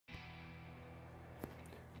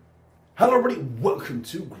Hello everybody, welcome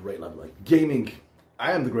to Great Leveler Gaming.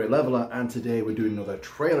 I am the Great Leveler and today we're doing another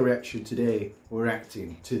trailer reaction. Today we're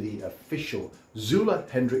reacting to the official Zula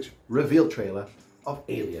Hendricks reveal trailer of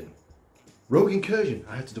Alien Rogue Incursion.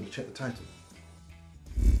 I had to double check the title.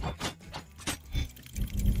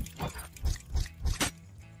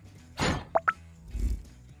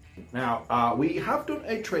 Now, we have done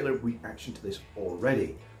a trailer reaction to this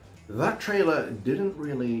already. That trailer didn't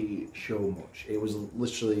really show much. It was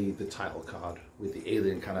literally the title card with the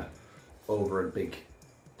alien kind of over a big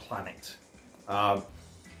planet. But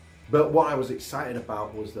what I was excited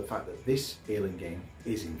about was the fact that this Alien game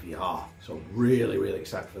is in VR. So I'm really, really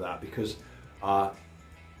excited for that because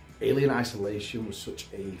Alien Isolation was such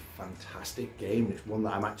a fantastic game. It's one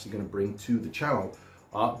that I'm actually going to bring to the channel.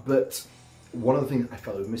 But one of the things I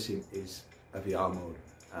felt was missing is a VR mode.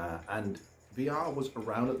 And VR was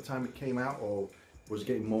around at the time it came out, or was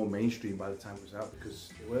getting more mainstream by the time it was out, because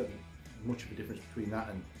there weren't much of a difference between that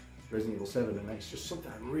and Resident Evil 7, and it's just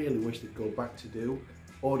something I really wish they'd go back to do,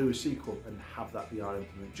 or do a sequel and have that VR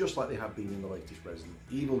implement, just like they have been in the latest Resident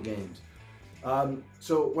Evil games.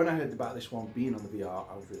 So when I heard about this one being on the VR,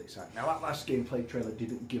 I was really excited. Now that last gameplay trailer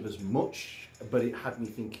didn't give us much, but it had me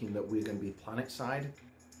thinking that we're going to be planet side,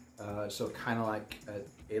 so kind of like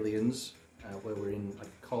Aliens, where we're in like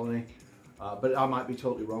a colony. But I might be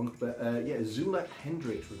totally wrong, but yeah, Zula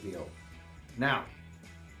Hendricks reveal. Now,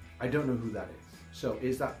 I don't know who that is. So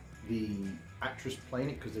is that the actress playing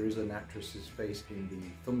it? Because there is an actress's face in the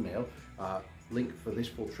thumbnail. Link for this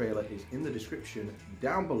full trailer is in the description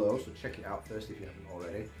down below, so check it out first if you haven't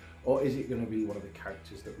already. Or is it going to be one of the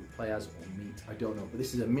characters that we play as or meet? I don't know, but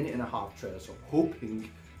this is a 1.5-minute trailer, so hoping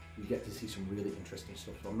you get to see some really interesting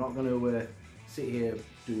stuff. So I'm not going to sit here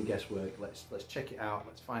doing guesswork. Let's check it out.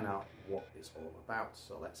 Let's find out what it's all about.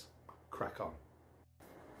 So let's crack on.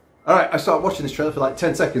 All right, I started watching this trailer for like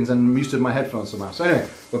 10 seconds and muted my headphones somehow. So anyway,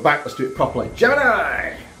 we're back. Let's do it properly.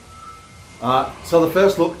 Gemini! So the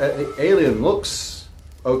first look at the alien looks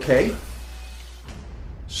okay.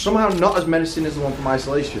 Somehow not as menacing as the one from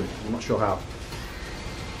Isolation. I'm not sure how.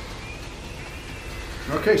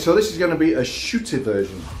 Okay, so this is going to be a shooter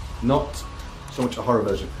version, not so much a horror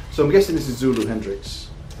version. So I'm guessing this is Zulu Hendricks,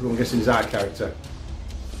 who I'm guessing is our character.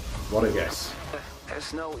 What a guess.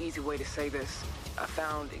 There's no easy way to say this. I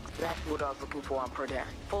found exactly what I was looking for on Perdan.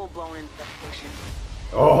 Full-blown infestation.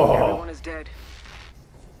 Oh! Everyone is dead.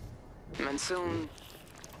 And soon,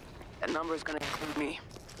 that number is going to include me.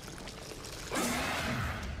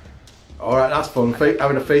 Alright, that's fun.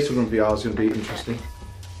 Having a face on VR is going to be interesting.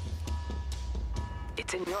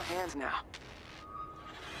 It's in your hands now.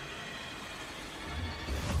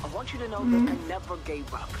 I want you to know that I never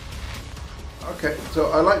gave up. Okay,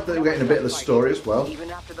 so I like that we're getting a bit of the story as well.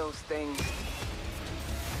 Even after those things,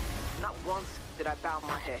 not once did I bow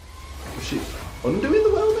my head. Was she undoing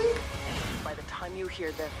the welding? By the time you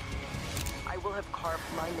hear this, I will have carved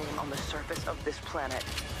my name on the surface of this planet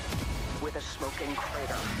with a smoking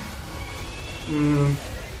crater.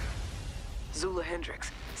 Zula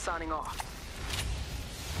Hendricks, signing off.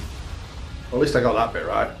 Well, at least I got that bit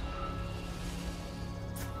right.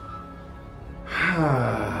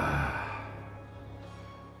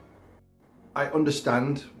 I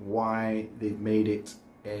understand why they've made it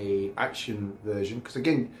a action version, because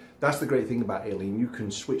again, that's the great thing about Alien. You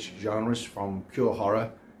can switch genres from pure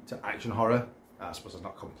horror to action horror. I suppose it's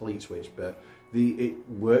not a complete switch, but it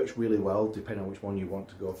works really well depending on which one you want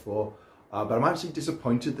to go for. But I'm actually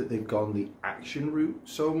disappointed that they've gone the action route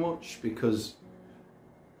so much, because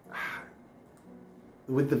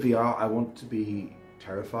with the VR, I want to be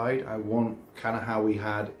terrified. I want kind of how we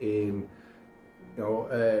had in,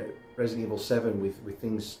 Resident Evil 7 with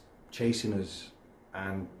things chasing us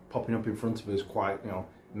and popping up in front of us quite,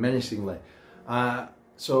 menacingly.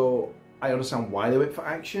 So I understand why they went for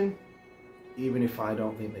action, even if I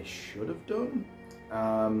don't think they should have done.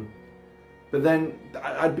 But then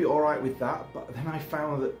I'd be all right with that. But then I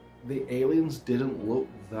found that the aliens didn't look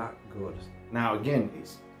that good. Now again,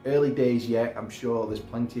 it's early days yet. I'm sure there's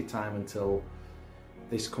plenty of time until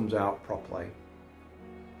this comes out properly,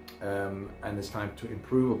 and there's time to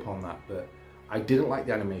improve upon that. But I didn't like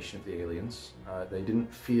the animation of the aliens. They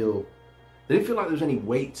didn't feel like there was any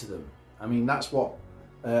weight to them. I mean, that's what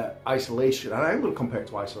Isolation, and I'm going to compare it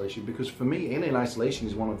to Isolation, because for me, Alien Isolation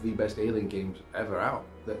is one of the best Alien games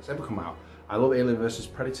that's ever come out. I love Alien vs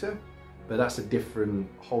Predator, but that's a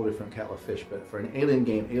whole different kettle of fish. But for an Alien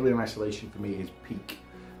game, Alien Isolation for me is peak.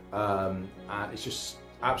 And it's just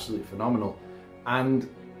absolutely phenomenal. And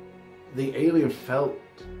the alien felt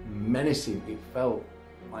menacing. It felt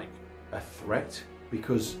like a threat,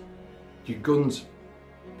 because your guns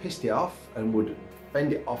pissed it off and would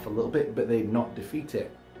fend it off a little bit, but they'd not defeat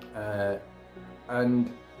it.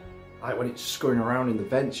 And like when it's scurrying around in the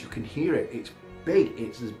vents, you can hear it. It's big.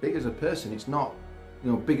 It's as big as a person. It's not,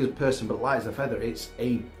 you know, big as a person but light as a feather. It's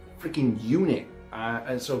a freaking unit.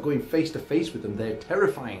 And so going face to face with them, they're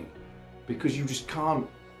terrifying, because you just can't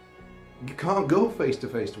go face to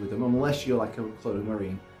face with them unless you're like a clone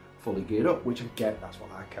marine, fully geared up, which I get. That's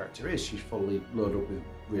what our character is. She's fully loaded up with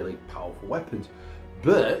really powerful weapons,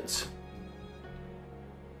 but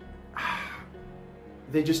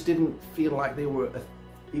they just didn't feel like they were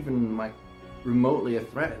even like remotely a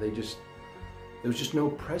threat. There was just no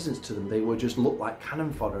presence to them. They were just looked like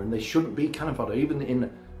cannon fodder, and they shouldn't be cannon fodder. Even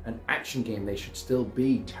in an action game, they should still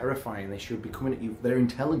be terrifying. They should be coming at you. They're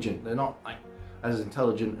intelligent. They're not like as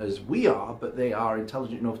intelligent as we are, but they are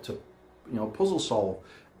intelligent enough to, you know, puzzle solve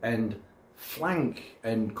and flank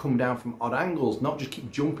and come down from odd angles, not just keep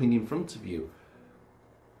jumping in front of you.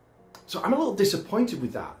 So I'm a little disappointed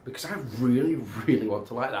with that, because I really, really want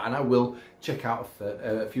to like that, and I will check out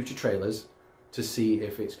future trailers to see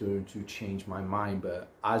if it's going to change my mind. But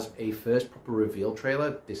as a first proper reveal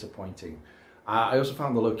trailer, disappointing. I also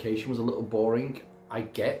found the location was a little boring. I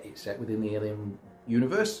get it's set within the Alien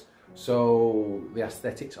universe, so the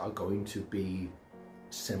aesthetics are going to be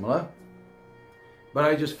similar, but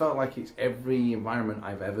I just felt like it's every environment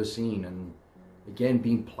I've ever seen. And again,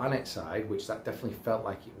 being planet side, which that definitely felt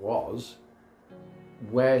like it was,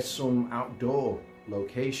 where some outdoor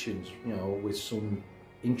locations, you know, with some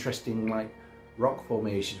interesting like rock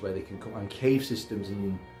formations where they can come, and cave systems,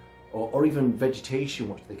 and or even vegetation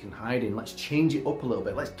which they can hide in. Let's change it up a little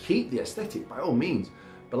bit. Let's keep the aesthetic by all means,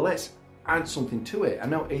 but let's add something to it. I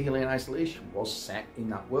know Alien Isolation was set in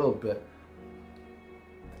that world, but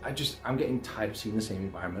I'm getting tired of seeing the same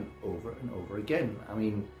environment over and over again. I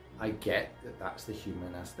mean, I get that that's the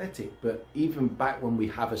human aesthetic, but even back when we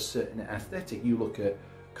have a certain aesthetic, you look at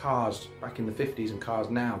cars back in the 50s and cars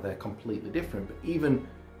now, they're completely different. But even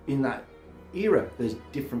in that era, there's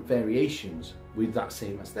different variations with that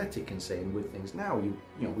same aesthetic, and same with things now. You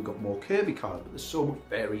know, we've got more curvy cars, but there's so much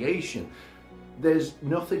variation. There's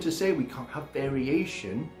nothing to say we can't have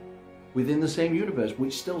variation within the same universe,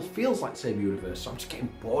 which still feels like the same universe. So I'm just getting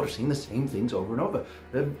bored of seeing the same things over and over.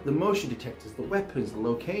 The motion detectors, the weapons, the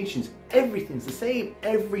locations, everything's the same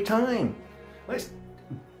every time.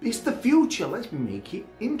 It's the future, let's make it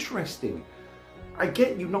interesting. I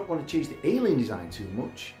get you not want to change the alien design too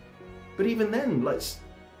much, but even then, let's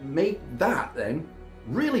make that then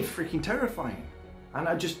really freaking terrifying. And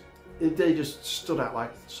they just stood out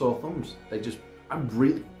like sore thumbs. I'm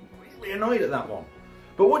really, really annoyed at that one.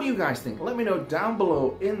 But what do you guys think? Let me know down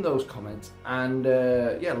below in those comments, and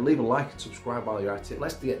yeah, leave a like and subscribe while you're at it.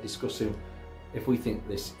 Let's get discussing if we think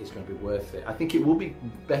this is going to be worth it. I think it will be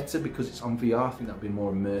better because it's on VR. I think that'll be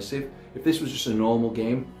more immersive. If this was just a normal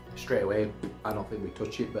game, straight away, I don't think we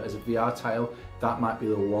touch it. But as a VR title, that might be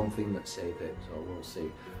the one thing that saved it. So we'll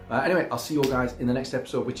see. Anyway, I'll see you all guys in the next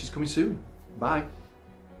episode, which is coming soon. Bye.